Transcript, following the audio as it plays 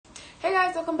Hey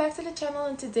guys, welcome back to the channel,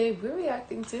 and today we're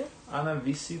reacting to Anna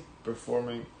Vissi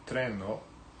performing Treno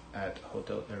at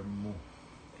Hotel Ερμού.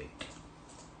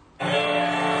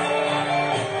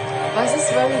 Was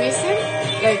this very recent?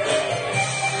 Like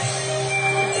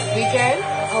weekend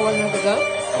or 1 month ago?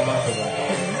 A month ago.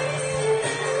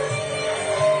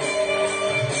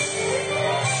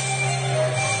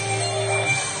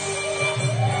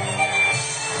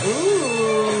 Ooh.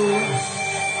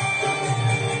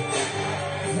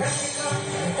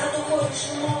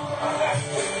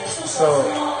 So,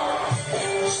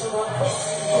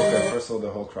 okay, first of all, the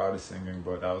whole crowd is singing,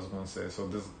 but I was gonna say, so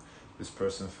this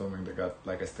person filming, they got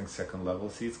like I think second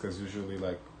level seats, because usually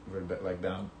like we're like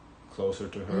down closer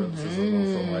to her. This is a little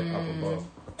from like up above.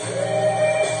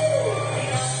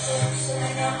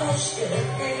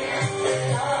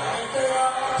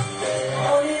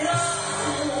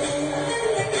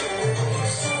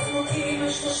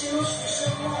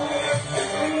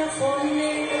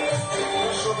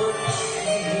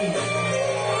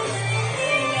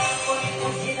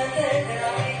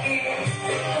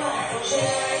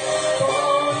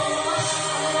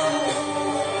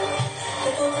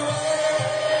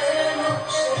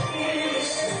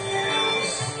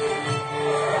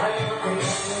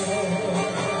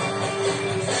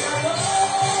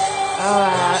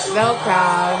 Bell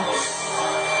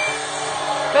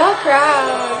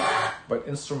crowd. But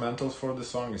instrumentals for the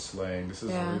song is slaying. This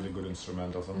is a really good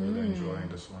instrumentals. I'm really enjoying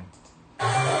this one.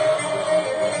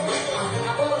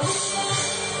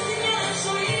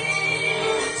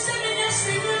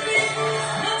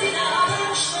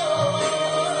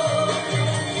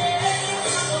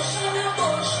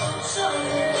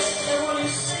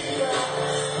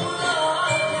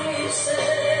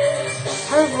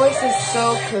 Her voice is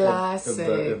so classic.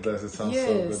 It does. It sounds so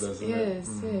good, doesn't it?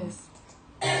 Yes.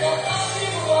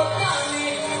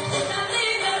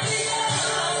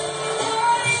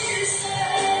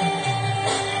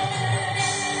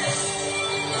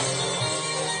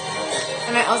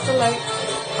 And I also like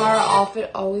how her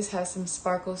outfit always has some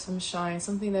sparkle, some shine,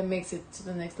 something that makes it to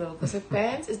the next level. Because her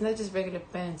pants is not just regular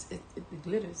pants, it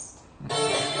glitters.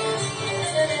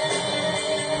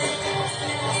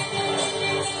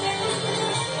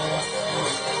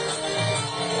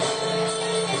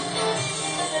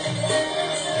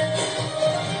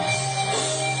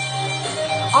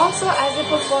 Also, as a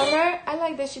performer, I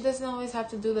like that she doesn't always have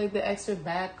to do like the extra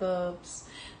backups,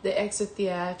 the extra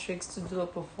theatrics to do a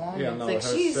performance. Yeah, no, like her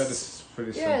set is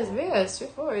pretty simple. Yeah, it's very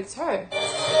straightforward. It's her.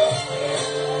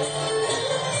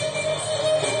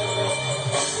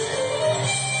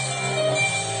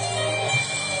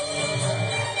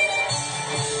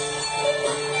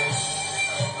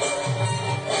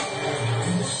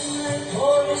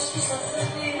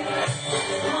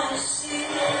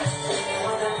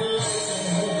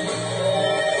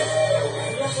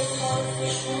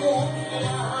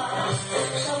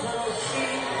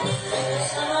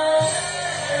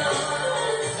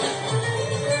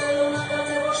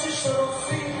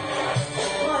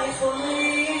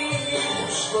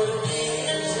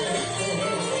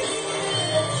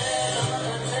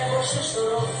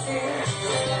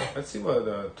 Let's see what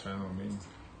Treno means,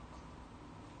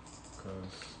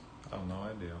 because I have no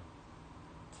idea.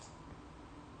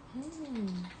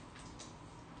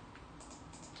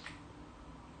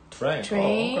 Train.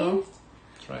 Train? Oh, okay.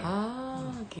 Train.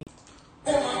 Ah, okay.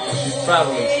 She's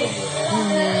traveling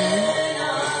somewhere.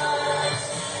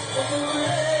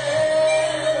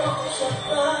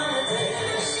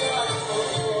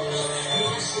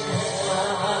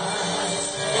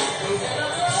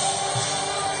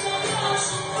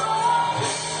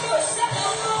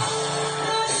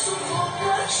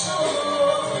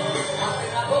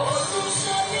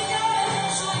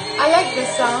 I like the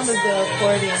sound of the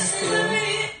accordion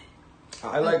too.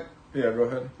 I like. Yeah, go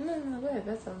ahead. No, go ahead.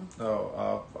 That's all.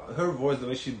 No, her voice, the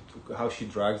way how she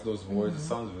drags those words, it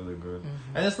sounds really good.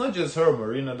 And it's not just her.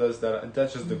 Marina does that.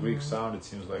 That's just the Greek sound. It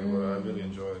seems like what I really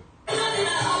enjoy.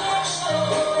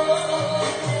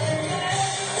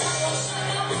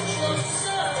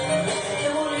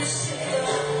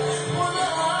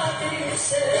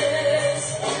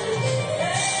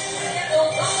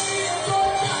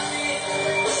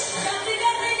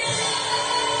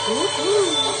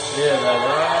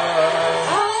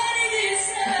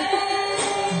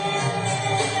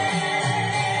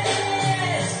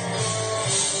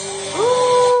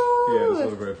 Yeah, this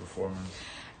was a great performance.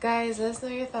 Guys, let us know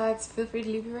your thoughts. Feel free to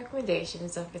leave your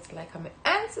recommendations. Don't forget to like, comment,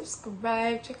 and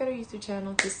subscribe. Check out our YouTube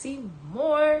channel to see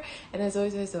more. And as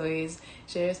always,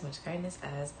 share as much kindness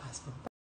as possible.